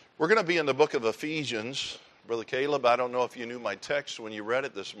We're going to be in the book of Ephesians. Brother Caleb, I don't know if you knew my text when you read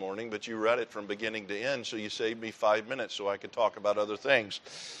it this morning, but you read it from beginning to end, so you saved me 5 minutes so I could talk about other things.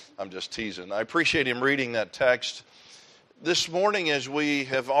 I'm just teasing. I appreciate him reading that text. This morning, as we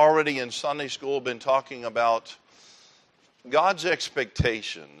have already in Sunday school been talking about God's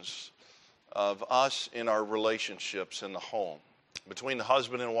expectations of us in our relationships in the home, between the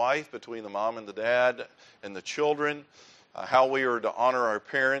husband and wife, between the mom and the dad and the children, how we are to honor our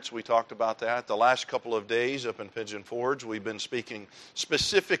parents. We talked about that. The last couple of days up in Pigeon Forge, we've been speaking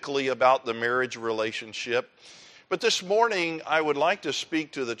specifically about the marriage relationship. But this morning, I would like to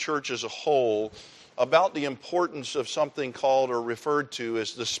speak to the church as a whole about the importance of something called or referred to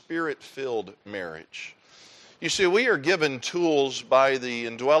as the Spirit-filled marriage. You see, we are given tools by the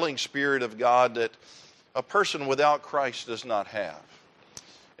indwelling Spirit of God that a person without Christ does not have.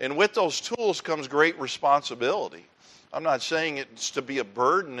 And with those tools comes great responsibility. I'm not saying it's to be a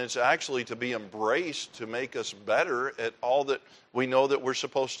burden. It's actually to be embraced to make us better at all that we know that we're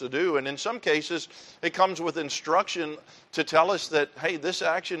supposed to do. And in some cases, it comes with instruction to tell us that, hey, this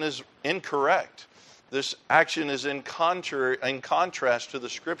action is incorrect. This action is in contrast to the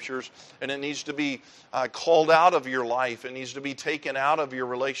Scriptures, and it needs to be called out of your life. It needs to be taken out of your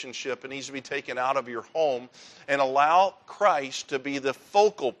relationship. It needs to be taken out of your home, and allow Christ to be the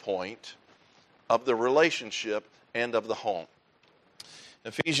focal point of the relationship and of the home.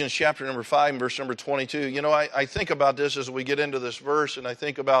 Ephesians chapter number 5, verse number 22. You know, I think about this as we get into this verse, and I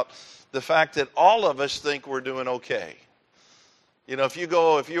think about the fact that all of us think we're doing okay. You know, if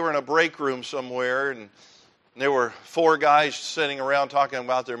you were in a break room somewhere and there were 4 guys sitting around talking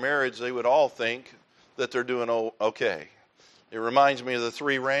about their marriage, they would all think that they're doing okay. It reminds me of the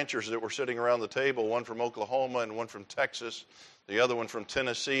 3 ranchers that were sitting around the table, one from Oklahoma and one from Texas, the other one from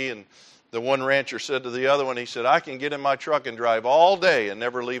Tennessee, and the one rancher said to the other one, he said, I can get in my truck and drive all day and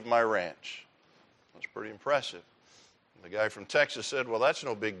never leave my ranch. That's pretty impressive. And the guy from Texas said, well, that's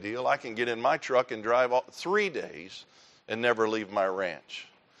no big deal. I can get in my truck and drive 3 days and never leave my ranch.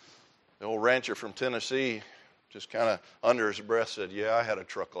 The old rancher from Tennessee just kind of under his breath said, yeah, I had a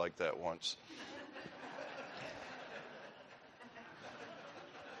truck like that once.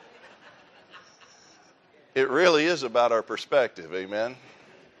 It really is about our perspective, amen?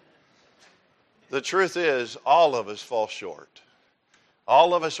 The truth is, all of us fall short.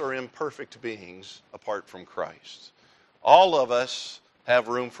 All of us are imperfect beings apart from Christ. All of us have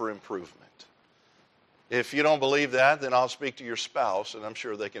room for improvement. If you don't believe that, then I'll speak to your spouse, and I'm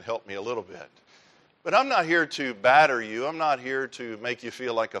sure they can help me a little bit. But I'm not here to batter you. I'm not here to make you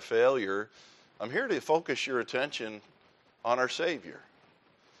feel like a failure. I'm here to focus your attention on our Savior,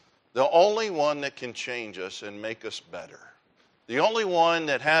 the only one that can change us and make us better. The only one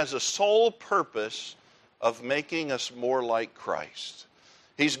that has a sole purpose of making us more like Christ.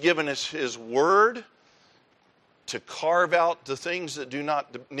 He's given us His Word to carve out the things that do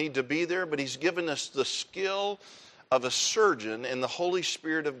not need to be there, but He's given us the skill of a surgeon and the Holy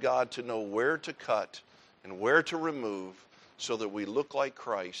Spirit of God to know where to cut and where to remove so that we look like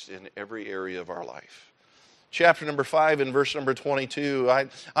Christ in every area of our life. Chapter number 5 and verse number 22.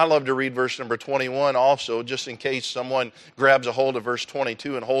 I love to read verse number 21 also, just in case someone grabs a hold of verse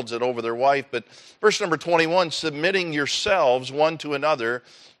 22 and holds it over their wife. But verse number 21, submitting yourselves one to another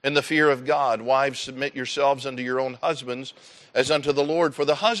in the fear of God. Wives, submit yourselves unto your own husbands as unto the Lord. For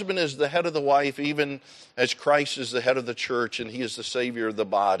the husband is the head of the wife, even as Christ is the head of the church, and He is the Savior of the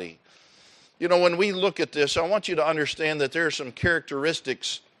body. You know, when we look at this, I want you to understand that there are some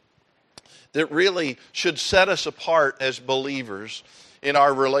characteristics that really should set us apart as believers in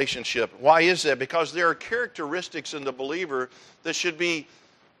our relationship. Why is that? Because there are characteristics in the believer that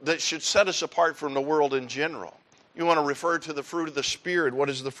should set us apart from the world in general. You want to refer to the fruit of the Spirit. What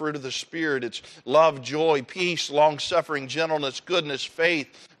is the fruit of the Spirit? It's love, joy, peace, long-suffering, gentleness, goodness,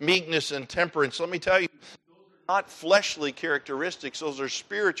 faith, meekness, and temperance. Let me tell you, those are not fleshly characteristics. Those are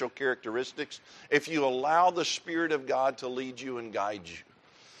spiritual characteristics if you allow the Spirit of God to lead you and guide you.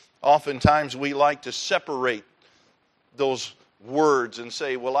 Oftentimes we like to separate those words and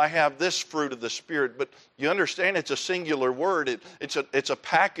say, well, I have this fruit of the Spirit, but you understand it's a singular word. It's a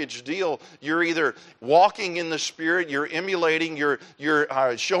package deal. You're either walking in the Spirit, you're emulating, you're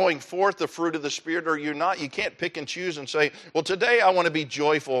showing forth the fruit of the Spirit, or you're not. You can't pick and choose and say, well, today I want to be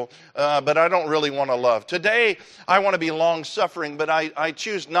joyful, but I don't really want to love. Today I want to be long-suffering, but I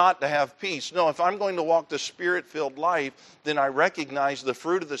choose not to have peace. No, if I'm going to walk the Spirit-filled life, then I recognize the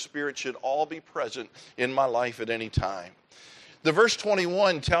fruit of the Spirit should all be present in my life at any time. The verse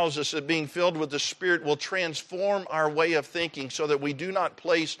 21 tells us that being filled with the Spirit will transform our way of thinking so that we do not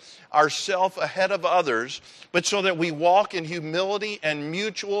place ourselves ahead of others, but so that we walk in humility and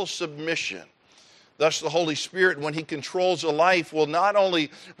mutual submission. Thus, the Holy Spirit, when He controls a life, will not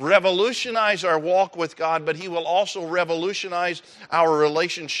only revolutionize our walk with God, but He will also revolutionize our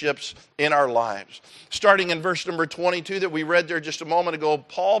relationships in our lives. Starting in verse number 22 that we read there just a moment ago,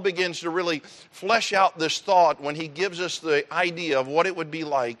 Paul begins to really flesh out this thought when he gives us the idea of what it would be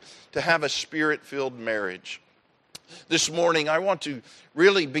like to have a Spirit-filled marriage. This morning, I want to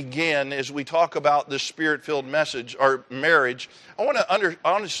really begin as we talk about this Spirit-filled message or marriage. I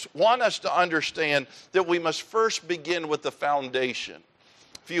want us to understand that we must first begin with the foundation.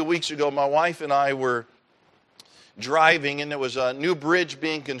 A few weeks ago, my wife and I were driving, and there was a new bridge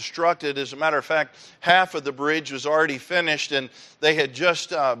being constructed. As a matter of fact, half of the bridge was already finished, and they had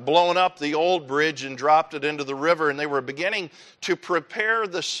just blown up the old bridge and dropped it into the river, and they were beginning to prepare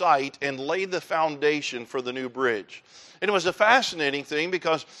the site and lay the foundation for the new bridge. And it was a fascinating thing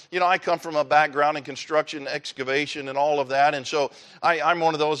because, I come from a background in construction, excavation, and all of that. And so I'm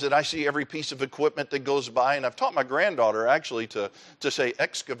one of those that I see every piece of equipment that goes by. And I've taught my granddaughter actually to say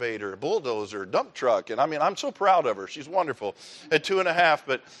excavator, bulldozer, dump truck. And I'm so proud of her. She's wonderful at 2.5.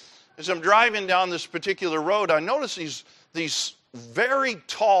 But as I'm driving down this particular road, I notice these very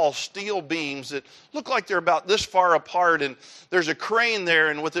tall steel beams that look like they're about this far apart, and there's a crane there,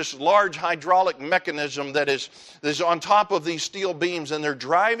 and with this large hydraulic mechanism that is on top of these steel beams, and they're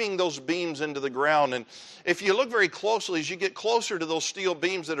driving those beams into the ground. And if you look very closely, as you get closer to those steel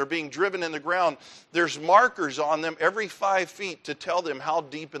beams that are being driven in the ground, there's markers on them every 5 feet to tell them how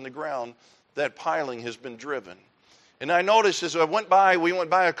deep in the ground that piling has been driven. And I noticed as we went by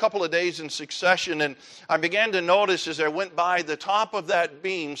a couple of days in succession, and I began to notice as I went by, the top of that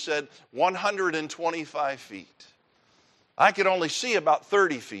beam said 125 feet. I could only see about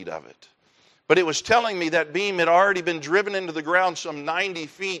 30 feet of it. But it was telling me that beam had already been driven into the ground some 90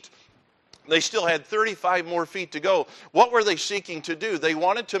 feet. They still had 35 more feet to go. What were they seeking to do? They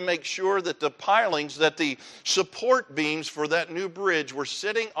wanted to make sure that the pilings, that the support beams for that new bridge were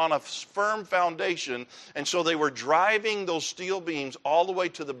sitting on a firm foundation, and so they were driving those steel beams all the way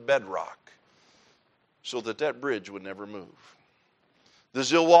to the bedrock so that bridge would never move. The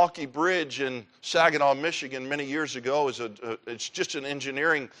Zilwaukee Bridge in Saginaw, Michigan, many years ago, it's just an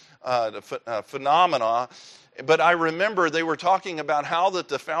engineering phenomena. But I remember they were talking about how that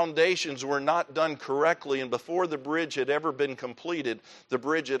the foundations were not done correctly, and before the bridge had ever been completed, the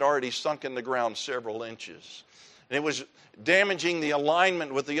bridge had already sunk in the ground several inches. And it was damaging the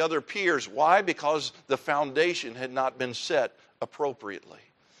alignment with the other piers. Why? Because the foundation had not been set appropriately.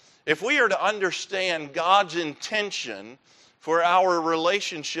 If we are to understand God's intention for our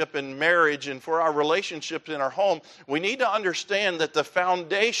relationship in marriage and for our relationships in our home, we need to understand that the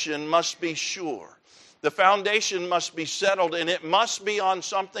foundation must be sure. The foundation must be settled, and it must be on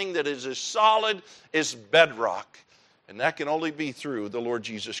something that is as solid as bedrock. And that can only be through the Lord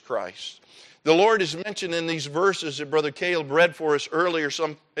Jesus Christ. The Lord is mentioned in these verses that Brother Caleb read for us earlier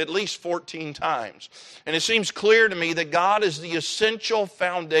at least 14 times. And it seems clear to me that God is the essential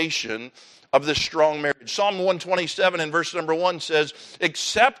foundation of this strong marriage. Psalm 127 and verse number 1 says,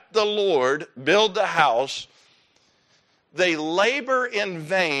 "Except the Lord build the house, they labor in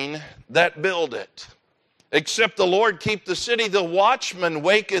vain that build it. Except the Lord keep the city, the watchman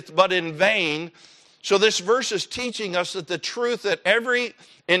waketh but in vain." So this verse is teaching us that the truth that every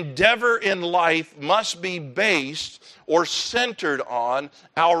endeavor in life must be based or centered on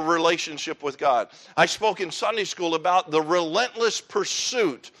our relationship with God. I spoke in Sunday school about the relentless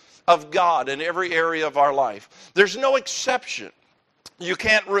pursuit of God in every area of our life. There's no exception. You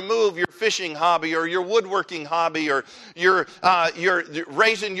can't remove your fishing hobby or your woodworking hobby or your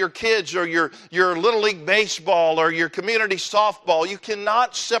raising your kids or your Little League baseball or your community softball. You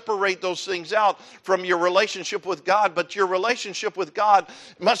cannot separate those things out from your relationship with God, but your relationship with God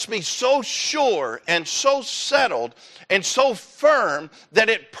must be so sure and so settled and so firm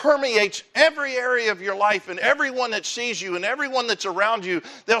that it permeates every area of your life, and everyone that sees you and everyone that's around you,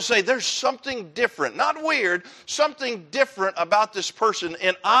 they'll say, there's something different, not weird, something different about this person,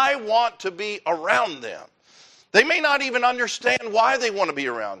 and I want to be around them. They may not even understand why they want to be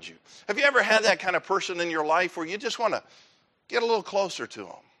around you. Have you ever had that kind of person in your life where you just want to get a little closer to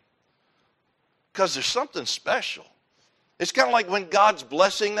them? Because there's something special. It's kind of like when God's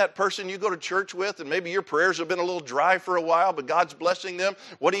blessing that person you go to church with, and maybe your prayers have been a little dry for a while, but God's blessing them.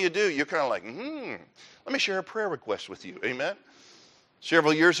 What do? You're kind of like, let me share a prayer request with you. Amen?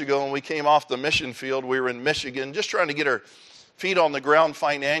 Several years ago when we came off the mission field, we were in Michigan just trying to get our feet on the ground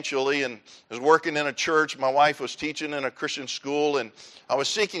financially, and was working in a church. My wife was teaching in a Christian school, and I was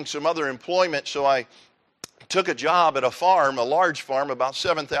seeking some other employment, so I took a job at a farm, a large farm, about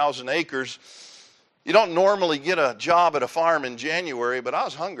 7,000 acres. You don't normally get a job at a farm in January, but I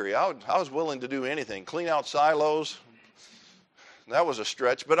was hungry. I was willing to do anything. Clean out silos. That was a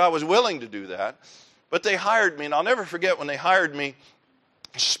stretch, but I was willing to do that. But they hired me, and I'll never forget when they hired me.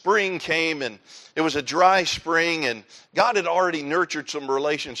 Spring came, and it was a dry spring, and God had already nurtured some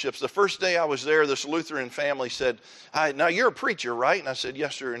relationships. The first day I was there, this Lutheran family said, "Hi, now you're a preacher, right?" And I said,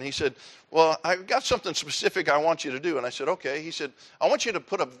 "Yes, sir." And he said, "Well, I've got something specific I want you to do." And I said, "Okay." He said, "I want you to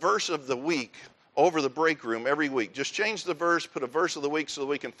put a verse of the week over the break room every week. Just change the verse, put a verse of the week so that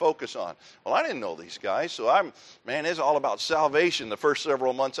we can focus on." Well, I didn't know these guys, so it's all about salvation the first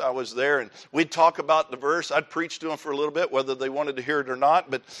several months I was there, and we'd talk about the verse. I'd preach to them for a little bit, whether they wanted to hear it or not,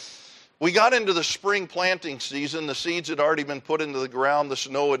 but we got into the spring planting season. The seeds had already been put into the ground. The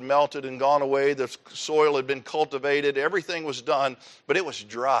snow had melted and gone away. The soil had been cultivated. Everything was done, but it was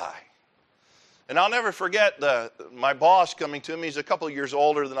dry. And I'll never forget my boss coming to me. He's a couple of years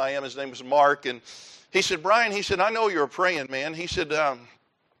older than I am. His name was Mark. And he said, "Brian," he said, "I know you're a praying man." He said,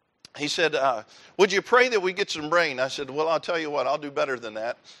 "Would you pray that we get some rain?" I said, "Well, I'll tell you what, I'll do better than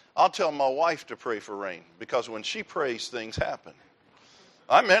that. I'll tell my wife to pray for rain, because when she prays, things happen."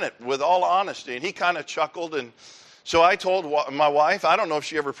 I meant it with all honesty. And he kind of chuckled. And so I told my wife, I don't know if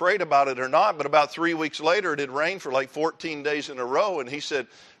she ever prayed about it or not, but about 3 weeks later, it had rained for like 14 days in a row. And he said,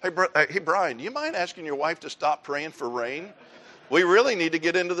 hey, Brian, do you mind asking your wife to stop praying for rain? We really need to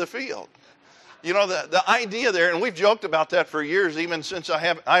get into the field. You know, the idea there, and we've joked about that for years, even since I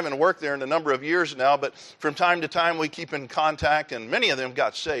haven't worked there in a number of years now, but from time to time we keep in contact, and many of them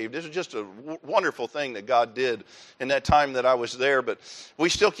got saved. This was just a wonderful thing that God did in that time that I was there, but we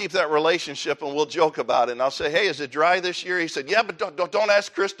still keep that relationship, and we'll joke about it. And I'll say, "Hey, is it dry this year?" He said, "Yeah, but don't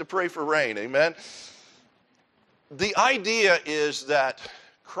ask Chris to pray for rain." Amen. The idea is that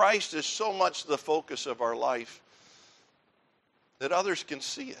Christ is so much the focus of our life that others can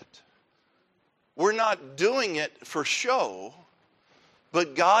see it. We're not doing it for show,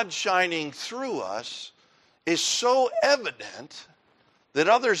 but God shining through us is so evident that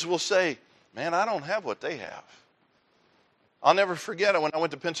others will say, "Man, I don't have what they have." I'll never forget it when I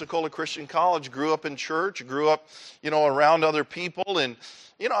went to Pensacola Christian College, grew up in church, grew up, around other people. And,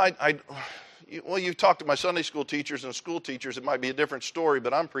 you've talked to my Sunday school teachers and school teachers, it might be a different story,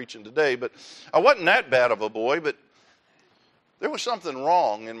 but I'm preaching today. But I wasn't that bad of a boy, but there was something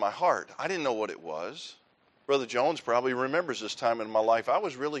wrong in my heart. I didn't know what it was. Brother Jones probably remembers this time in my life. I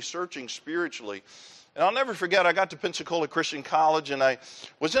was really searching spiritually. And I'll never forget, I got to Pensacola Christian College, and I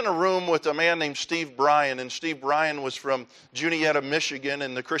was in a room with a man named Steve Bryan. And Steve Bryan was from Juniata, Michigan,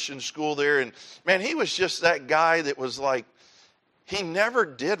 in the Christian school there. And, man, he was just that guy that was like, he never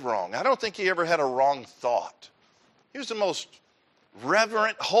did wrong. I don't think he ever had a wrong thought. He was the most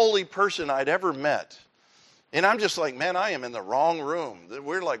reverent, holy person I'd ever met. And I'm just like, man, I am in the wrong room.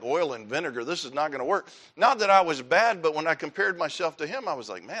 We're like oil and vinegar. This is not going to work. Not that I was bad, but when I compared myself to him, I was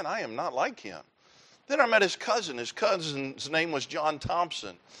like, man, I am not like him. Then I met his cousin. His cousin's name was John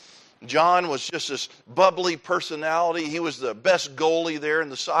Thompson. John was just this bubbly personality. He was the best goalie there in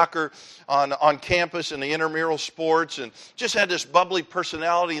the soccer on campus in the intramural sports, and just had this bubbly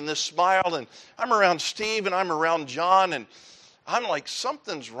personality and this smile. And I'm around Steve and I'm around John, and I'm like,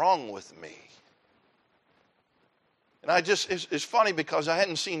 something's wrong with me. And it's funny because I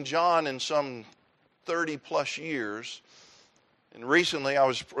hadn't seen John in some 30 plus years. And recently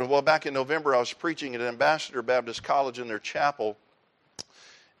back in November, I was preaching at Ambassador Baptist College in their chapel.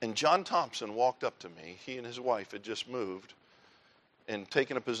 And John Thompson walked up to me. He and his wife had just moved and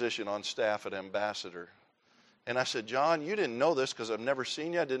taken a position on staff at Ambassador. And I said, "John, you didn't know this because I've never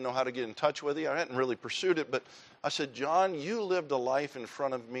seen you. I didn't know how to get in touch with you. I hadn't really pursued it. But I said, John, you lived a life in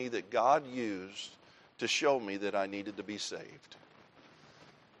front of me that God used to show me that I needed to be saved."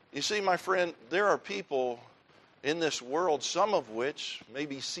 You see, my friend, there are people in this world, some of which may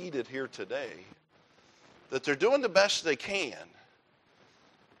be seated here today, that they're doing the best they can.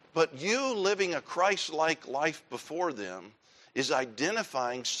 But you living a Christ-like life before them is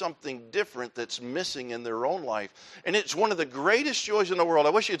identifying something different that's missing in their own life. And it's one of the greatest joys in the world. I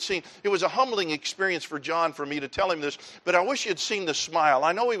wish you'd seen, it was a humbling experience for John for me to tell him this, but I wish you'd seen the smile.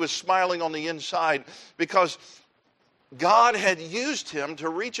 I know he was smiling on the inside because God had used him to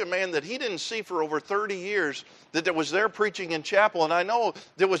reach a man that he didn't see for over 30 years that was there preaching in chapel. And I know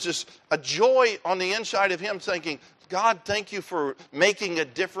there was just a joy on the inside of him thinking, God, thank you for making a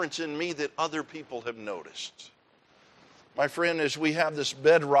difference in me that other people have noticed. My friend, as we have this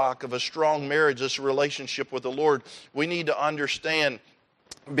bedrock of a strong marriage, this relationship with the Lord, we need to understand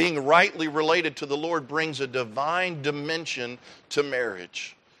being rightly related to the Lord brings a divine dimension to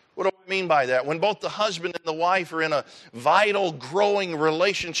marriage. What do I mean by that? When both the husband and the wife are in a vital, growing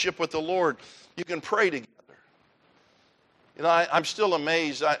relationship with the Lord, you can pray together. You know, I'm still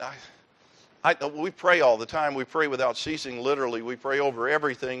amazed. We pray all the time. We pray without ceasing, literally. We pray over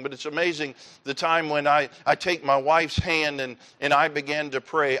everything. But it's amazing the time when I take my wife's hand and I begin to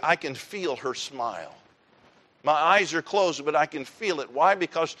pray, I can feel her smile. My eyes are closed, but I can feel it. Why?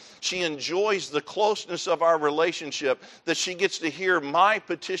 Because she enjoys the closeness of our relationship, that she gets to hear my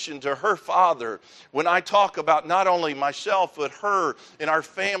petition to her Father when I talk about not only myself, but her and our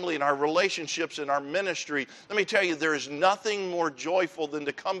family and our relationships and our ministry. Let me tell you, there is nothing more joyful than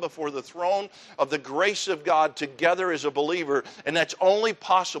to come before the throne of the grace of God together as a believer, and that's only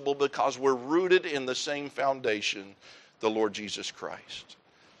possible because we're rooted in the same foundation, the Lord Jesus Christ.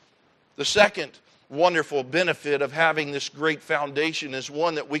 The second wonderful benefit of having this great foundation is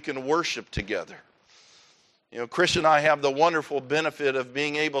one that we can worship together. You know, Chris and I have the wonderful benefit of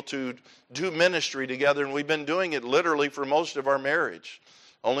being able to do ministry together, and we've been doing it literally for most of our marriage.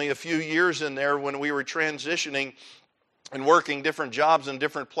 Only a few years in there when we were transitioning and working different jobs in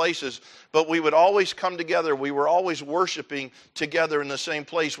different places, but we would always come together. We were always worshiping together in the same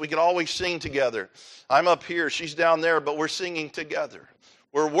place. We could always sing together. I'm up here, she's down there, but we're singing together.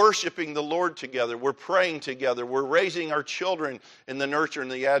 We're worshiping the Lord together. We're praying together. We're raising our children in the nurture and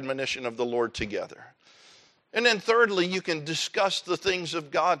the admonition of the Lord together. And then thirdly, you can discuss the things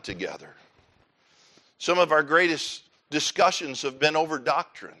of God together. Some of our greatest discussions have been over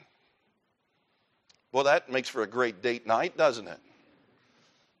doctrine. Well, that makes for a great date night, doesn't it?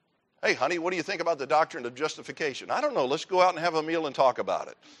 Hey, honey, what do you think about the doctrine of justification? I don't know. Let's go out and have a meal and talk about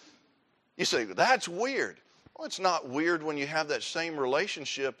it. You say, that's weird. Well, it's not weird when you have that same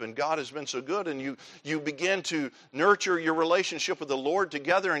relationship and God has been so good and you begin to nurture your relationship with the Lord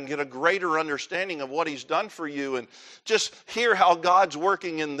together and get a greater understanding of what He's done for you and just hear how God's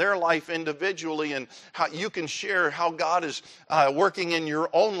working in their life individually and how you can share how God is working in your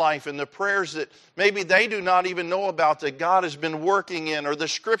own life and the prayers that maybe they do not even know about that God has been working in, or the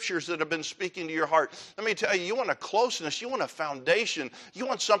scriptures that have been speaking to your heart. Let me tell you, you want a closeness, you want a foundation, you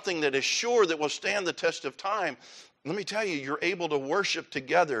want something that is sure, that will stand the test of time. Let me tell you, you're able to worship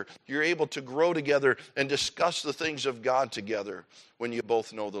together. You're able to grow together and discuss the things of God together when you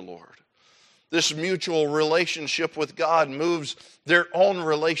both know the Lord. This mutual relationship with God moves their own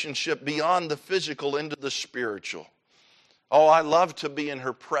relationship beyond the physical into the spiritual. Oh, I love to be in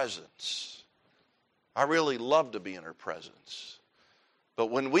her presence. I really love to be in her presence. But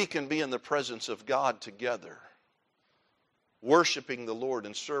when we can be in the presence of God together, worshiping the Lord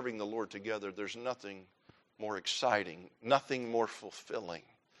and serving the Lord together, there's nothing more exciting, nothing more fulfilling.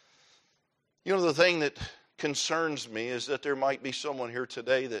 You know, the thing that concerns me is that there might be someone here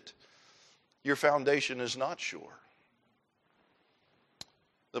today that your foundation is not sure.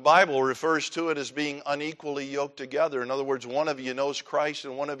 The Bible refers to it as being unequally yoked together. In other words, one of you knows Christ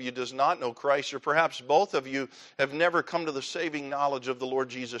and one of you does not know Christ, or perhaps both of you have never come to the saving knowledge of the Lord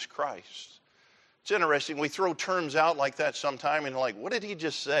Jesus Christ. It's interesting, we throw terms out like that sometime and like, what did he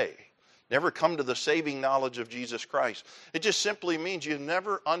just say? Never come to the saving knowledge of Jesus Christ. It just simply means you've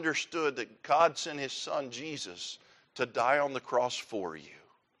never understood that God sent His Son, Jesus, to die on the cross for you.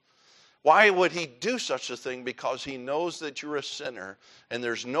 Why would He do such a thing? Because He knows that you're a sinner and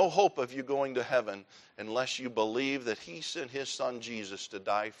there's no hope of you going to heaven unless you believe that He sent His Son, Jesus, to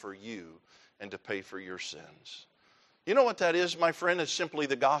die for you and to pay for your sins. You know what that is, my friend? It's simply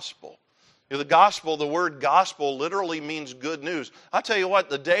the gospel. The gospel, the word gospel literally means good news. I'll tell you what,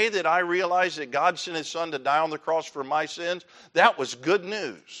 the day that I realized that God sent His Son to die on the cross for my sins, that was good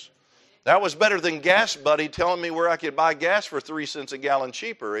news. That was better than Gas Buddy telling me where I could buy gas for 3 cents a gallon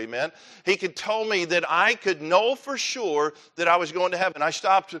cheaper, amen. He could tell me that I could know for sure that I was going to heaven.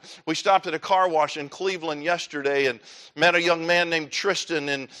 We stopped at a car wash in Cleveland yesterday and met a young man named Tristan,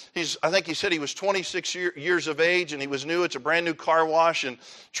 and I think he said he was 26 years of age and he was new. It's a brand new car wash, and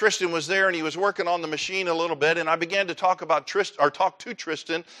Tristan was there and he was working on the machine a little bit, and I began to talk to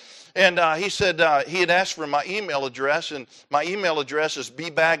Tristan. And he said he had asked for my email address, and my email address is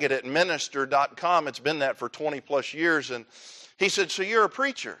bbaggett@minister.com. It's been that for 20 plus years. And he said, so you're a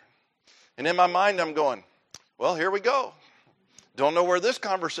preacher? And in my mind, I'm going, well, here we go. Don't know where this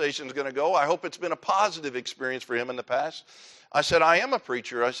conversation is going to go. I hope it's been a positive experience for him in the past. I said, I am a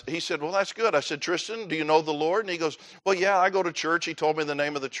preacher. He said, well, that's good. I said, Tristan, do you know the Lord? And he goes, well, yeah, I go to church. He told me the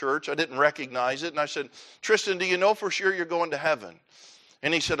name of the church. I didn't recognize it. And I said, Tristan, do you know for sure you're going to heaven?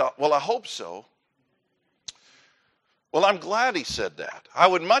 And he said, well, I hope so. Well, I'm glad he said that. I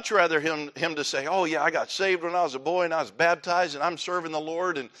would much rather him to say, oh yeah, I got saved when I was a boy and I was baptized and I'm serving the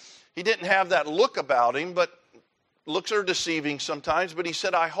Lord. And he didn't have that look about him, but looks are deceiving sometimes. But he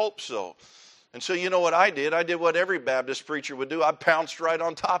said, I hope so. And so you know what I did? I did what every Baptist preacher would do. I pounced right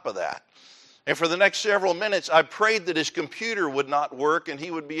on top of that. And for the next several minutes, I prayed that his computer would not work and he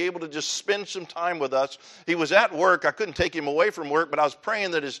would be able to just spend some time with us. He was at work. I couldn't take him away from work, but I was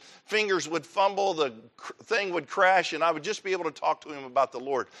praying that his fingers would fumble, the thing would crash, and I would just be able to talk to him about the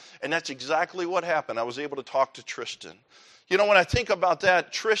Lord. And that's exactly what happened. I was able to talk to Tristan. You know, when I think about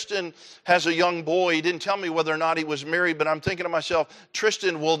that, Tristan has a young boy. He didn't tell me whether or not he was married, but I'm thinking to myself,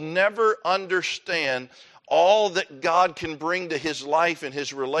 Tristan will never understand all that God can bring to his life and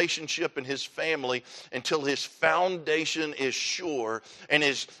his relationship and his family until his foundation is sure and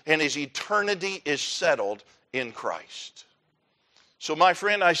his eternity is settled in Christ. So my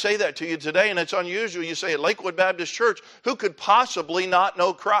friend, I say that to you today, and it's unusual. You say at Lakewood Baptist Church, who could possibly not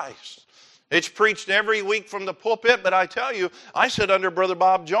know Christ? It's preached every week from the pulpit, but I tell you, I sat under Brother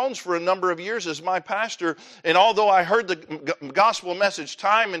Bob Jones for a number of years as my pastor, and although I heard the gospel message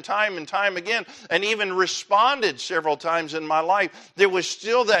time and time and time again, and even responded several times in my life, there was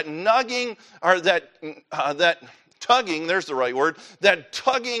still that tugging, there's the right word, that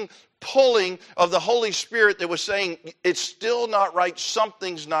tugging, pulling of the Holy Spirit that was saying, it's still not right,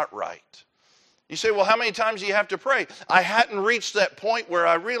 something's not right. You say, well, how many times do you have to pray? I hadn't reached that point where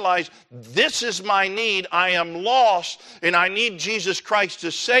I realized this is my need. I am lost, and I need Jesus Christ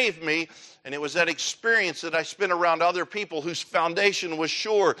to save me. And it was that experience that I spent around other people whose foundation was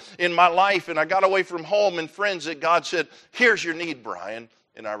sure in my life. And I got away from home and friends that God said, here's your need, Brian.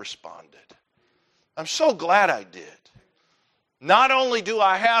 And I responded. I'm so glad I did. Not only do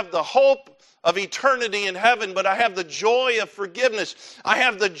I have the hope of eternity in heaven, but I have the joy of forgiveness. I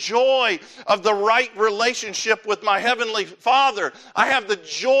have the joy of the right relationship with my Heavenly Father. I have the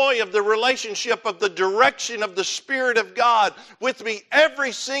joy of the relationship of the direction of the Spirit of God with me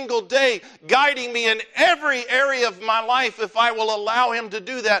every single day, guiding me in every area of my life if I will allow Him to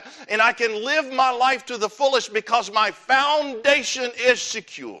do that. And I can live my life to the fullest because my foundation is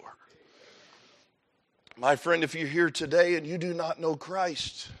secure. My friend, if you're here today and you do not know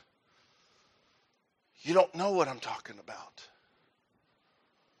Christ, you don't know what I'm talking about.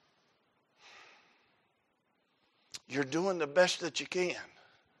 You're doing the best that you can,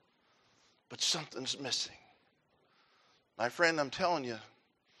 but something's missing. My friend, I'm telling you,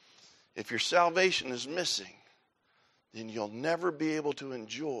 if your salvation is missing, then you'll never be able to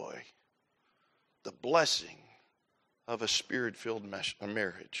enjoy the blessing of a Spirit-filled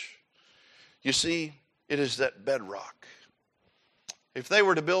marriage. You see, it is that bedrock. If they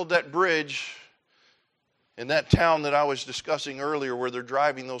were to build that bridge in that town that I was discussing earlier where they're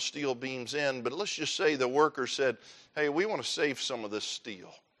driving those steel beams in, but let's just say the workers said, hey, we want to save some of this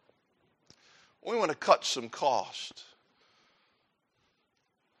steel. We want to cut some cost.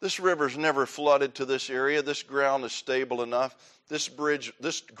 This river's never flooded to this area. This ground is stable enough. This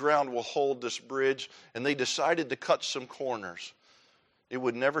ground will hold this bridge. And they decided to cut some corners. It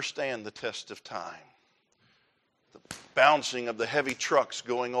would never stand the test of time. The bouncing of the heavy trucks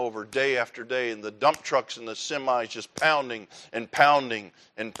going over day after day, and the dump trucks and the semis just pounding and pounding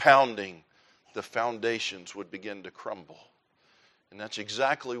and pounding, the foundations would begin to crumble. And that's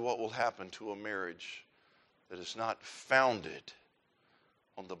exactly what will happen to a marriage that is not founded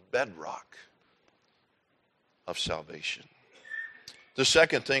on the bedrock of salvation. The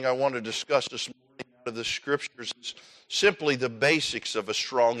second thing I want to discuss this morning out of the scriptures is simply the basics of a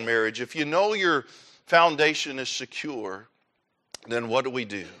strong marriage. If you know your foundation is secure, then what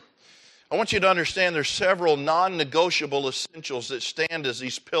do? I want you to understand there's several non-negotiable essentials that stand as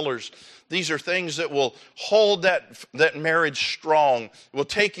these pillars. These are things that will hold that marriage strong, will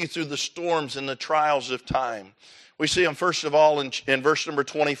take you through the storms and the trials of time. We see them first of all in verse number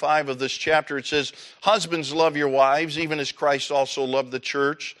 25 of this chapter. It says, husbands, love your wives, even as Christ also loved the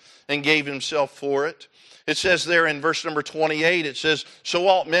church and gave himself for it. It says there in verse number 28, it says, so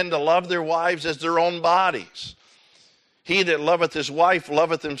ought men to love their wives as their own bodies. He that loveth his wife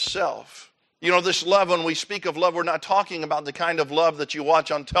loveth himself. You know, this love, when we speak of love, we're not talking about the kind of love that you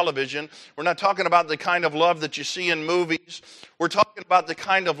watch on television. We're not talking about the kind of love that you see in movies. We're talking about the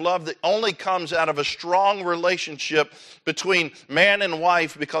kind of love that only comes out of a strong relationship between man and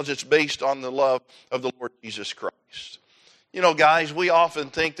wife because it's based on the love of the Lord Jesus Christ. You know, guys, we often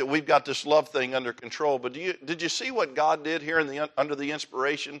think that we've got this love thing under control, but did you see what God did here under the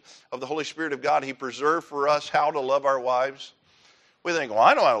inspiration of the Holy Spirit of God? He preserved for us how to love our wives. We think, well,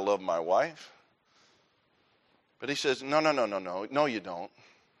 I know how to love my wife. But he says, no, you don't.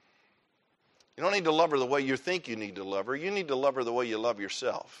 You don't need to love her the way you think you need to love her. You need to love her the way you love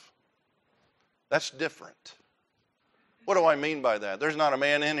yourself. That's different. What do I mean by that? There's not a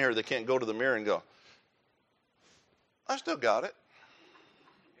man in here that can't go to the mirror and go, I still got it.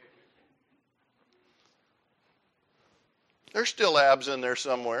 There's still abs in there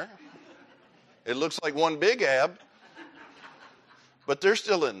somewhere. It looks like one big ab, but they're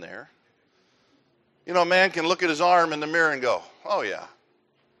still in there. You know, a man can look at his arm in the mirror and go, oh yeah.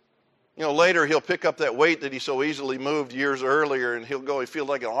 You know, later he'll pick up that weight that he so easily moved years earlier, and he feels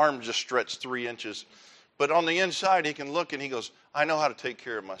like an arm just stretched 3 inches. But on the inside, he can look and he goes, I know how to take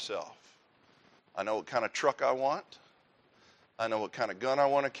care of myself. I know what kind of truck I want. I know what kind of gun I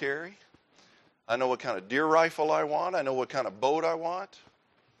want to carry. I know what kind of deer rifle I want. I know what kind of boat I want.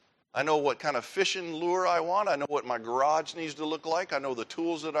 I know what kind of fishing lure I want. I know what my garage needs to look like. I know the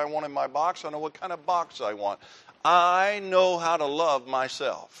tools that I want in my box. I know what kind of box I want. I know how to love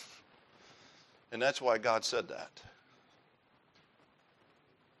myself. And that's why God said that.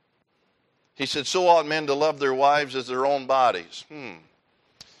 He said, so ought men to love their wives as their own bodies.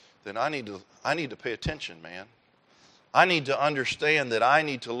 Then I need to pay attention, man. I need to understand that I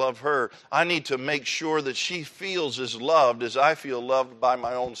need to love her. I need to make sure that she feels as loved as I feel loved by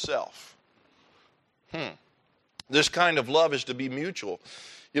my own self. This kind of love is to be mutual.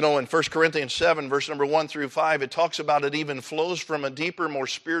 You know, in 1 Corinthians 7, verse number 1 through 5, it talks about it even flows from a deeper, more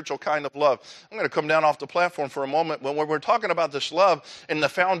spiritual kind of love. I'm going to come down off the platform for a moment. When we're talking about this love, and the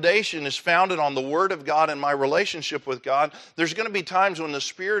foundation is founded on the Word of God and my relationship with God, there's going to be times when the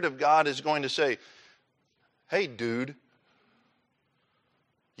Spirit of God is going to say, hey, dude,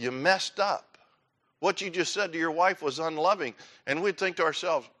 you messed up. What you just said to your wife was unloving. And we'd think to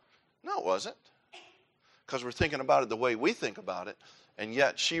ourselves, no, it wasn't. Because we're thinking about it the way we think about it. And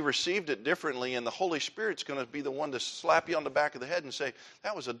yet she received it differently, and the Holy Spirit's going to be the one to slap you on the back of the head and say,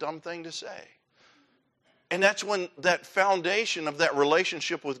 that was a dumb thing to say. And that's when that foundation of that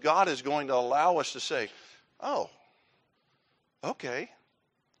relationship with God is going to allow us to say, oh, okay.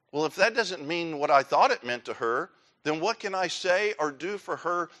 Well, if that doesn't mean what I thought it meant to her, then what can I say or do for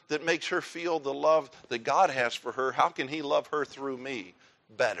her that makes her feel the love that God has for her? How can He love her through me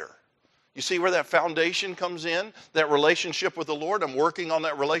better? You see where that foundation comes in, that relationship with the Lord? I'm working on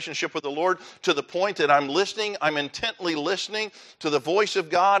that relationship with the Lord to the point that I'm listening, I'm intently listening to the voice of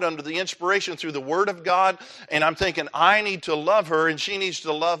God under the inspiration through the Word of God, and I'm thinking, I need to love her and she needs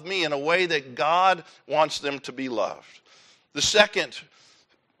to love me in a way that God wants them to be loved. The second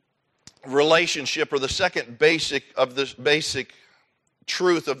relationship, or the second basic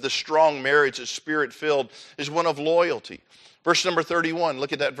truth of the strong marriage that's Spirit-filled, is one of loyalty. Verse number 31,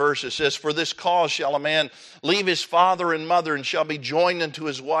 look at that verse. It says, for this cause shall a man leave his father and mother and shall be joined unto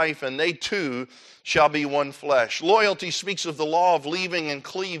his wife, and they two shall be one flesh. Loyalty speaks of the law of leaving and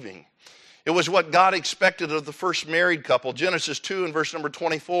cleaving. It was what God expected of the first married couple. Genesis 2 and verse number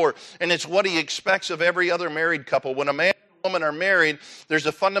 24. And it's what He expects of every other married couple. When a man and a woman are married, there's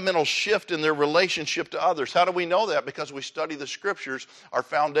a fundamental shift in their relationship to others. How do we know that? Because we study the Scriptures. Our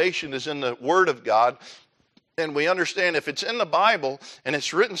foundation is in the Word of God. And we understand if it's in the Bible and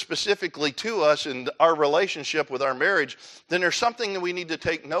it's written specifically to us in our relationship with our marriage, then there's something that we need to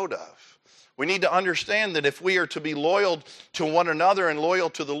take note of. We need to understand that if we are to be loyal to one another and loyal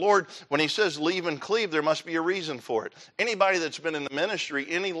to the Lord, when He says leave and cleave, there must be a reason for it. Anybody that's been in the ministry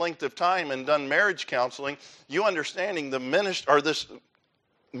any length of time and done marriage counseling, you understanding the ministry, or this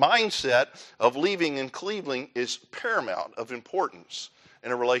mindset of leaving and cleaving, is paramount of importance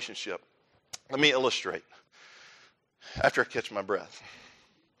in a relationship. Let me illustrate. After I catch my breath.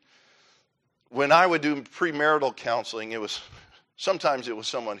 When I would do premarital counseling, sometimes it was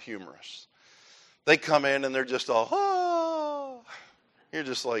somewhat humorous. They come in and they're just all, oh. You're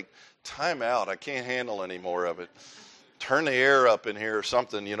just like, time out. I can't handle any more of it. Turn the air up in here or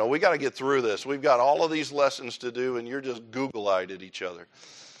something. You know, we got to get through this. We've got all of these lessons to do, and you're just Google-eyed at each other.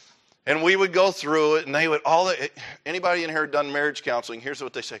 And we would go through it, and they would anybody in here done marriage counseling, here's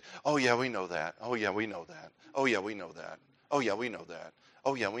what they say. Oh, yeah, we know that. Oh, yeah, we know that. Oh, yeah, we know that. Oh, yeah, we know that.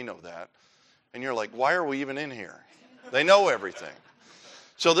 Oh, yeah, we know that. And you're like, why are we even in here? They know everything.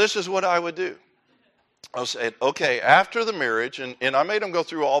 So this is what I would do. I'll say, okay, after the marriage, and I made them go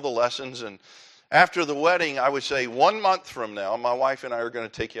through all the lessons, and after the wedding, I would say, 1 month from now, my wife and I are going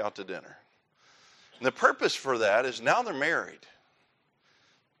to take you out to dinner. And the purpose for that is now they're married,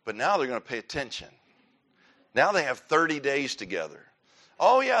 but now they're going to pay attention. Now they have 30 days together.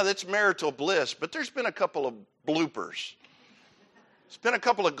 Oh, yeah, that's marital bliss, but there's been a couple of bloopers. It's been a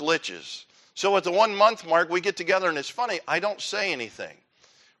couple of glitches. So at the 1 month mark, we get together, and it's funny, I don't say anything.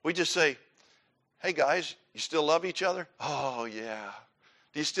 We just say, hey, guys, you still love each other? Oh, yeah.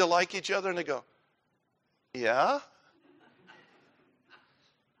 Do you still like each other? And they go, yeah.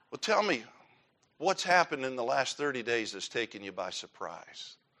 Well, tell me, what's happened in the last 30 days that's taken you by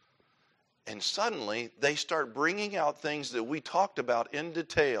surprise? And suddenly, they start bringing out things that we talked about in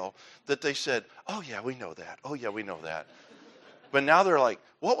detail that they said, oh, yeah, we know that. Oh, yeah, we know that. But now they're like,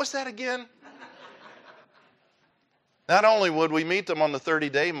 what was that again? Not only would we meet them on the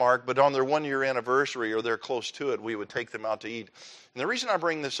 30-day mark, but on their 1-year anniversary or they're close to it, we would take them out to eat. And the reason I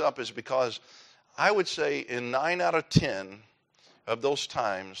bring this up is because I would say in 9 out of 10 of those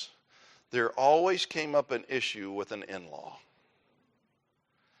times, there always came up an issue with an in-law.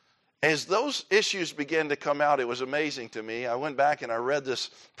 As those issues began to come out, it was amazing to me. I went back and I read this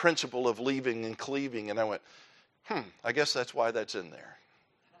principle of leaving and cleaving, and I went, I guess that's why that's in there.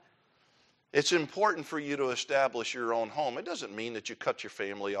 It's important for you to establish your own home. It doesn't mean that you cut your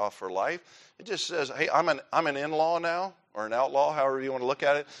family off for life. It just says, hey, I'm an in-law now, or an outlaw, however you want to look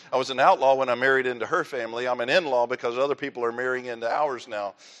at it. I was an outlaw when I married into her family. I'm an in-law because other people are marrying into ours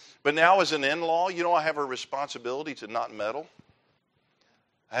now. But now as an in-law, I have a responsibility to not meddle.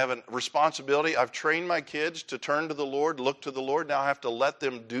 I have a responsibility. I've trained my kids to turn to the Lord, look to the Lord. Now I have to let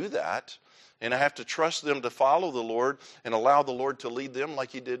them do that. And I have to trust them to follow the Lord and allow the Lord to lead them like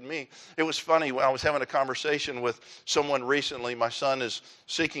He did me. It was funny when I was having a conversation with someone recently. My son is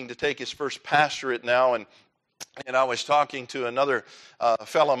seeking to take his first pastorate now. And I was talking to another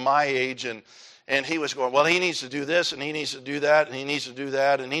fellow my age, and he was going, well, he needs to do this, and he needs to do that, and he needs to do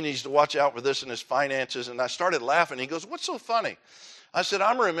that, and he needs to watch out for this in his finances. And I started laughing. He goes, what's so funny? I said,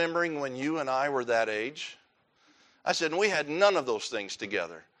 I'm remembering when you and I were that age. I said, and we had none of those things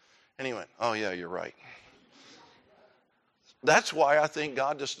together. And he went, oh, yeah, you're right. That's why I think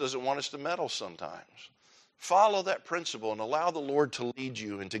God just doesn't want us to meddle sometimes. Follow that principle and allow the Lord to lead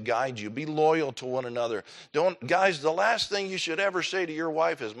you and to guide you. Be loyal to one another. Guys, the last thing you should ever say to your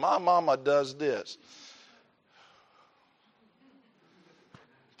wife is, my mama does this.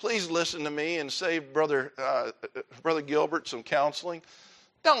 Please listen to me and save Brother Gilbert some counseling.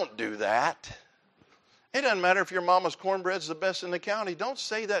 Don't do that. It doesn't matter if your mama's cornbread's the best in the county. Don't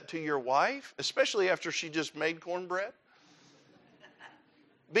say that to your wife, especially after she just made cornbread.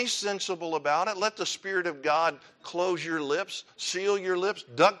 Be sensible about it. Let the Spirit of God close your lips, seal your lips,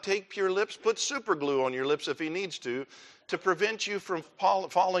 duct tape your lips, put super glue on your lips if He needs to prevent you from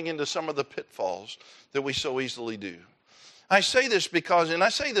falling into some of the pitfalls that we so easily do. I say this and I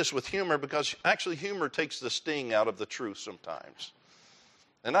say this with humor, because actually humor takes the sting out of the truth sometimes.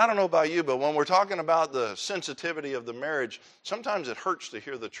 And I don't know about you, but when we're talking about the sensitivity of the marriage, sometimes it hurts to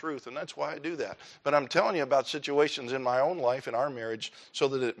hear the truth, and that's why I do that. But I'm telling you about situations in my own life, in our marriage, so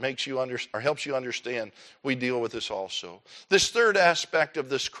that it makes you helps you understand we deal with this also. This third aspect of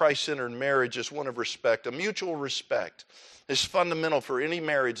this Christ-centered marriage is one of respect. A mutual respect is fundamental for any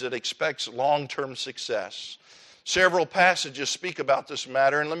marriage that expects long-term success. Several passages speak about this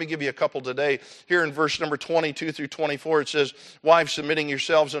matter, and let me give you a couple today. Here in verse number 22 through 24, it says, wives, submitting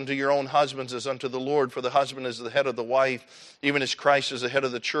yourselves unto your own husbands as unto the Lord, for the husband is the head of the wife, even as Christ is the head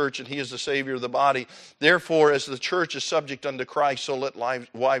of the church, and He is the Savior of the body. Therefore, as the church is subject unto Christ, so let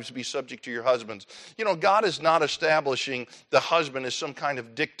wives be subject to your husbands. God is not establishing the husband as some kind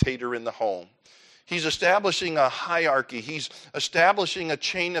of dictator in the home. He's establishing a hierarchy. He's establishing a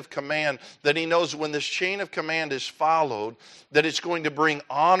chain of command that He knows when this chain of command is followed, that it's going to bring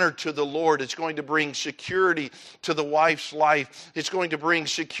honor to the Lord. It's going to bring security to the wife's life. It's going to bring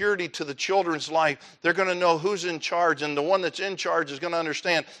security to the children's life. They're going to know who's in charge, and the one that's in charge is going to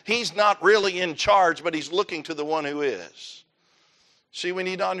understand he's not really in charge, but he's looking to the one who is. See, we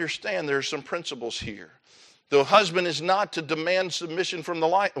need to understand there's some principles here. The husband is not to demand submission from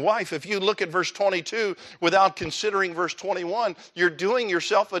the wife. If you look at verse 22 without considering verse 21, you're doing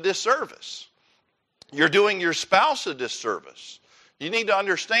yourself a disservice. You're doing your spouse a disservice. You need to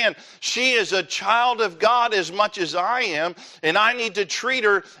understand, she is a child of God as much as I am, and I need to treat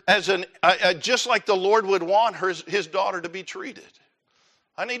her as just like the Lord would want His daughter to be treated.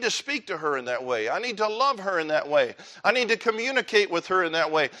 I need to speak to her in that way. I need to love her in that way. I need to communicate with her in that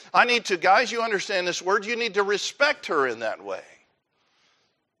way. I need to, guys, you understand this word, you need to respect her in that way.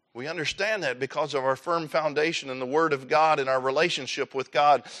 We understand that because of our firm foundation in the Word of God and our relationship with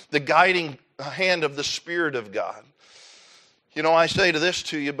God, the guiding hand of the Spirit of God. I say this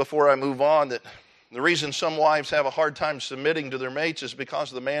to you before I move on, that the reason some wives have a hard time submitting to their mates is because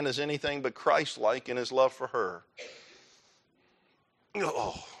the man is anything but Christ-like in his love for her.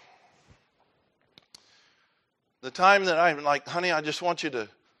 Oh. The time that I'm like, honey, I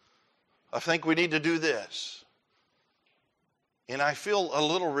think we need to do this. And I feel a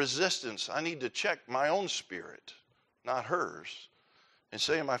little resistance. I need to check my own spirit, not hers. and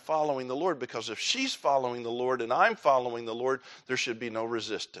say, am I following the Lord? Because if she's following the Lord and I'm following the Lord, there should be no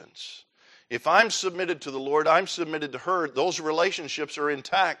resistance. If I'm submitted to the Lord, I'm submitted to her, those relationships are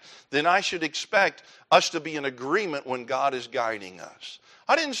intact, then I should expect us to be in agreement when God is guiding us.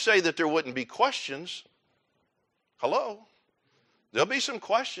 I didn't say that there wouldn't be questions. Hello? There'll be some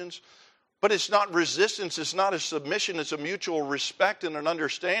questions, but it's not resistance, it's not a submission, it's a mutual respect and an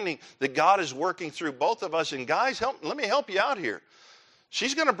understanding that God is working through both of us. And guys, let me help you out here.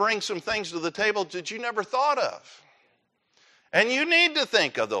 She's going to bring some things to the table that you never thought of. And you need to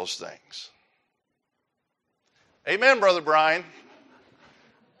think of those things. Amen, Brother Brian.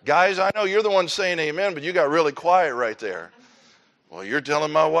 Guys, I know you're the one saying amen, but you got really quiet right there. Well, you're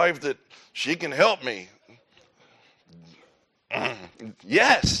telling my wife that she can help me.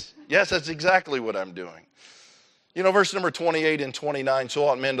 Yes, that's exactly what I'm doing. You know, verse number 28 and 29, so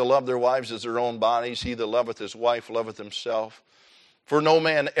ought men to love their wives as their own bodies. He that loveth his wife loveth himself. For no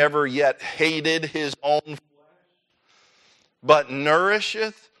man ever yet hated his own flesh, but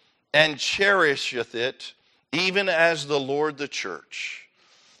nourisheth and cherisheth it, even as the Lord the church.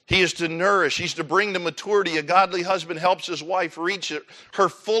 He is to nourish. He's to bring to maturity. A godly husband helps his wife reach her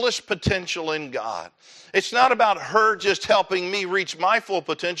fullest potential in God. It's not about her just helping me reach my full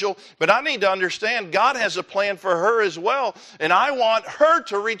potential, but I need to understand God has a plan for her as well, and I want her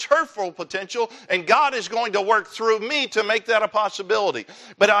to reach her full potential, and God is going to work through me to make that a possibility.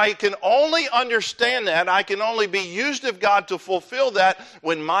 But I can only understand that, I can only be used of God to fulfill that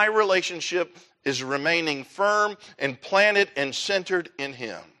when my relationship is remaining firm and planted and centered in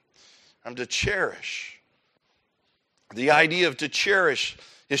Him. I'm to cherish. The idea of to cherish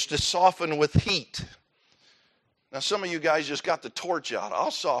is to soften with heat. Now, some of you guys just got the torch out.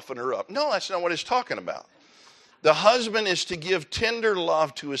 I'll soften her up. No, that's not what it's talking about. The husband is to give tender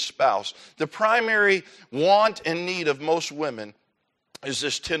love to his spouse. The primary want and need of most women is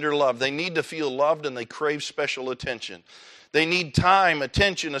this tender love. They need to feel loved and they crave special attention. They need time,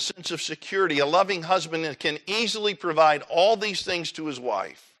 attention, a sense of security. A loving husband can easily provide all these things to his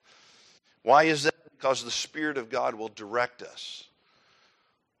wife. Why is that? Because the Spirit of God will direct us.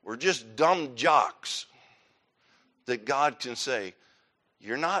 We're just dumb jocks that God can say,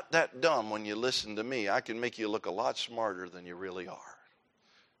 you're not that dumb when you listen to me. I can make you look a lot smarter than you really are.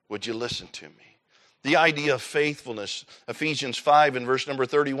 Would you listen to me? The idea of faithfulness, Ephesians 5 and verse number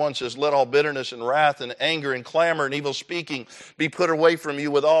 31 says, let all bitterness and wrath and anger and clamor and evil speaking be put away from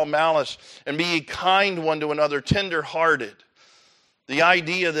you with all malice, and be ye kind one to another, tender-hearted. The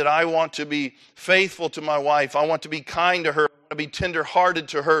idea that I want to be faithful to my wife, I want to be kind to her, I want to be tender-hearted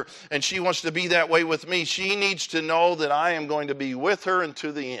to her, and she wants to be that way with me. She needs to know that I am going to be with her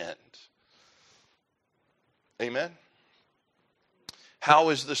unto the end. Amen? How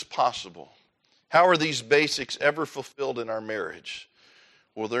is this possible? How are these basics ever fulfilled in our marriage?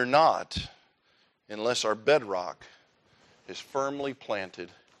 Well, they're not unless our bedrock is firmly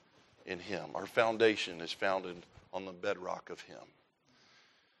planted in Him. Our foundation is founded on the bedrock of Him.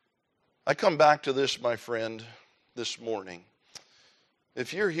 I come back to this, my friend, this morning.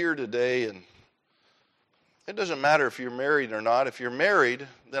 If you're here today, and it doesn't matter if you're married or not. If you're married,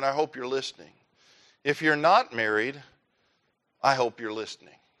 then I hope you're listening. If you're not married, I hope you're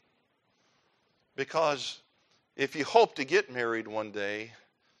listening. Because if you hope to get married one day,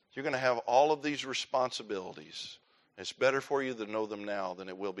 you're going to have all of these responsibilities. It's better for you to know them now than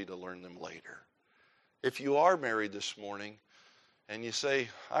it will be to learn them later. If you are married this morning and you say,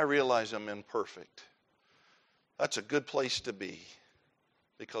 I realize I'm imperfect, that's a good place to be,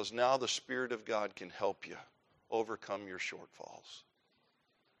 because now the Spirit of God can help you overcome your shortfalls.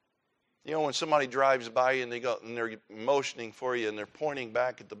 You know, when somebody drives by you and they're motioning for you and they're pointing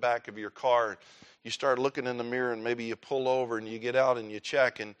back at the back of your car, you start looking in the mirror and maybe you pull over and you get out and you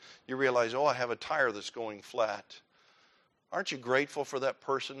check and you realize, oh, I have a tire that's going flat. Aren't you grateful for that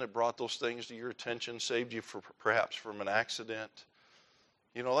person that brought those things to your attention, saved you perhaps from an accident?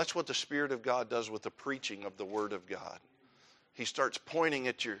 You know, that's what the Spirit of God does with the preaching of the Word of God. He starts pointing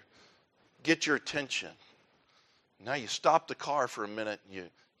at get your attention. Now you stop the car for a minute and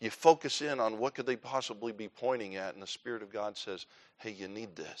you focus in on what could they possibly be pointing at, and the Spirit of God says, hey, you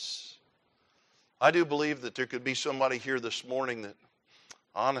need this. I do believe that there could be somebody here this morning that,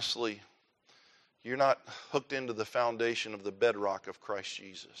 honestly, you're not hooked into the foundation of the bedrock of Christ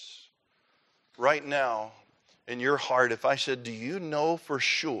Jesus. Right now, in your heart, if I said, do you know for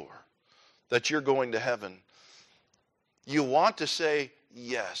sure that you're going to heaven? You want to say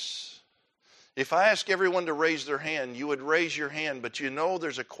yes. If I ask everyone to raise their hand, you would raise your hand, but you know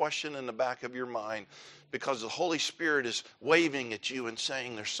there's a question in the back of your mind because the Holy Spirit is waving at you and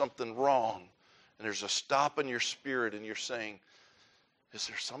saying there's something wrong. And there's a stop in your spirit and you're saying, Is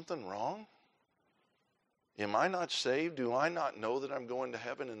there something wrong? Am I not saved? Do I not know that I'm going to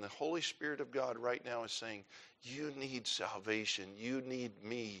heaven? And the Holy Spirit of God right now is saying, you need salvation. You need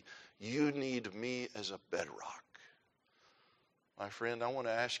me. You need me as a bedrock. My friend, I want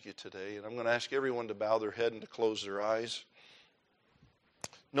to ask you today, and I'm going to ask everyone to bow their head and to close their eyes.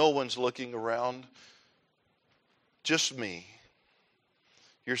 No one's looking around. Just me.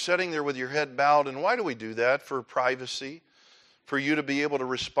 You're sitting there with your head bowed, and why do we do that? For privacy, for you to be able to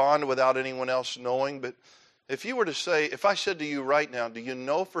respond without anyone else knowing. But if you were to say, if I said to you right now, do you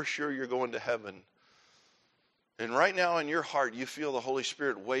know for sure you're going to heaven? And right now in your heart, you feel the Holy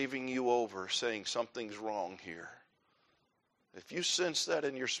Spirit waving you over, saying something's wrong here. If you sense that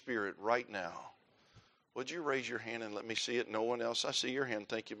in your spirit right now, would you raise your hand and let me see it? No one else? I see your hand.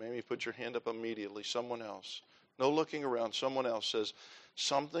 Thank you, ma'am. You put your hand up immediately. Someone else. No looking around. Someone else says,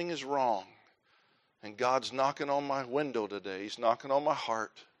 something is wrong. And God's knocking on my window today. He's knocking on my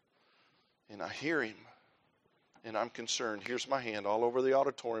heart. And I hear him. And I'm concerned. Here's my hand all over the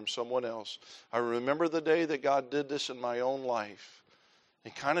auditorium. Someone else. I remember the day that God did this in my own life.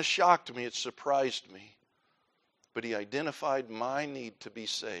 It kind of shocked me. It surprised me. But he identified my need to be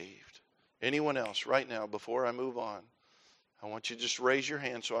saved. Anyone else right now before I move on? I want you to just raise your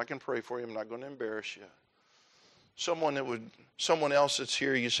hand so I can pray for you. I'm not going to embarrass you. Someone else that's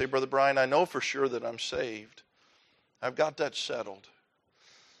here, you say, Brother Brian, I know for sure that I'm saved. I've got that settled.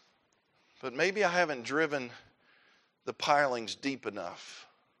 But maybe I haven't driven the pilings deep enough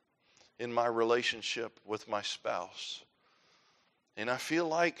in my relationship with my spouse. And I feel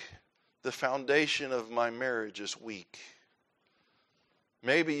like the foundation of my marriage is weak.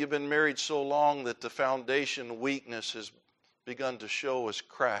 Maybe you've been married so long that the foundation weakness has begun to show as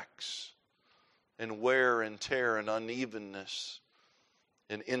cracks and wear and tear and unevenness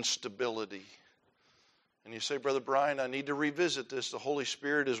and instability. And you say, Brother Brian, I need to revisit this. The Holy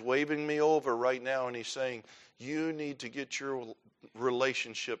Spirit is waving me over right now, and he's saying, you need to get your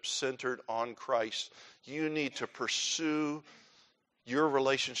relationship centered on Christ. You need to pursue your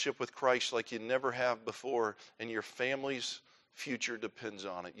relationship with Christ like you never have before, and your family's future depends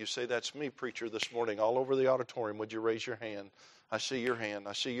on it. You say, that's me, preacher, this morning, all over the auditorium. Would you raise your hand? I see your hand.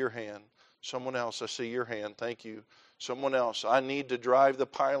 I see your hand. Someone else, I see your hand. Thank you. Someone else, I need to drive the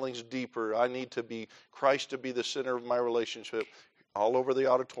pilings deeper. I need to be Christ to be the center of my relationship. All over the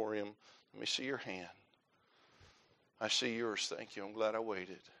auditorium. Let me see your hand. I see yours. Thank you. I'm glad I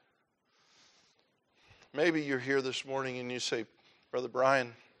waited. Maybe you're here this morning and you say, Brother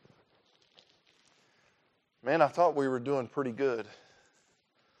Brian, man, I thought we were doing pretty good.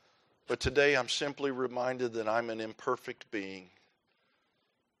 But today I'm simply reminded that I'm an imperfect being.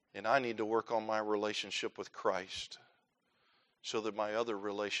 And I need to work on my relationship with Christ so that my other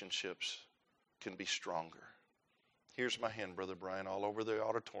relationships can be stronger. Here's my hand, Brother Brian, all over the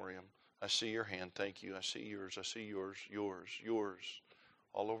auditorium. I see your hand. Thank you. I see yours. I see yours, yours,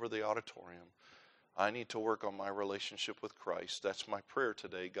 all over the auditorium. I need to work on my relationship with Christ. That's my prayer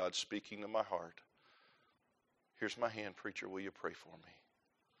today. God's speaking to my heart. Here's my hand, preacher. Will you pray for me?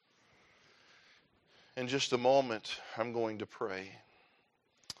 In just a moment, I'm going to pray.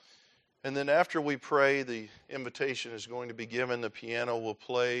 And then after we pray, the invitation is going to be given. The piano will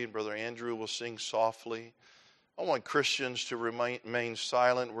play. Brother Andrew will sing softly. I want Christians to remain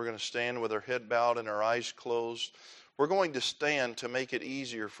silent. We're going to stand with our head bowed and our eyes closed. We're going to stand to make it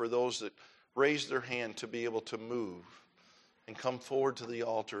easier for those that raise their hand to be able to move and come forward to the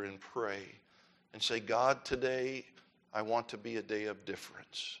altar and pray and say, God, today I want to be a day of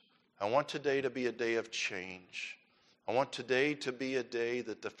difference. I want today to be a day of change. I want today to be a day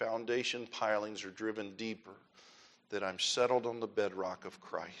that the foundation pilings are driven deeper, that I'm settled on the bedrock of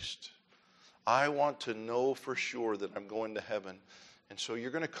Christ. I want to know for sure that I'm going to heaven. And so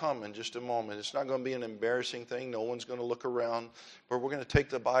you're going to come in just a moment. It's not going to be an embarrassing thing. No one's going to look around. But we're going to take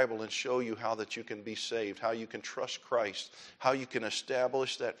the Bible and show you how that you can be saved, how you can trust Christ, how you can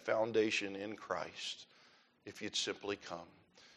establish that foundation in Christ if you'd simply come.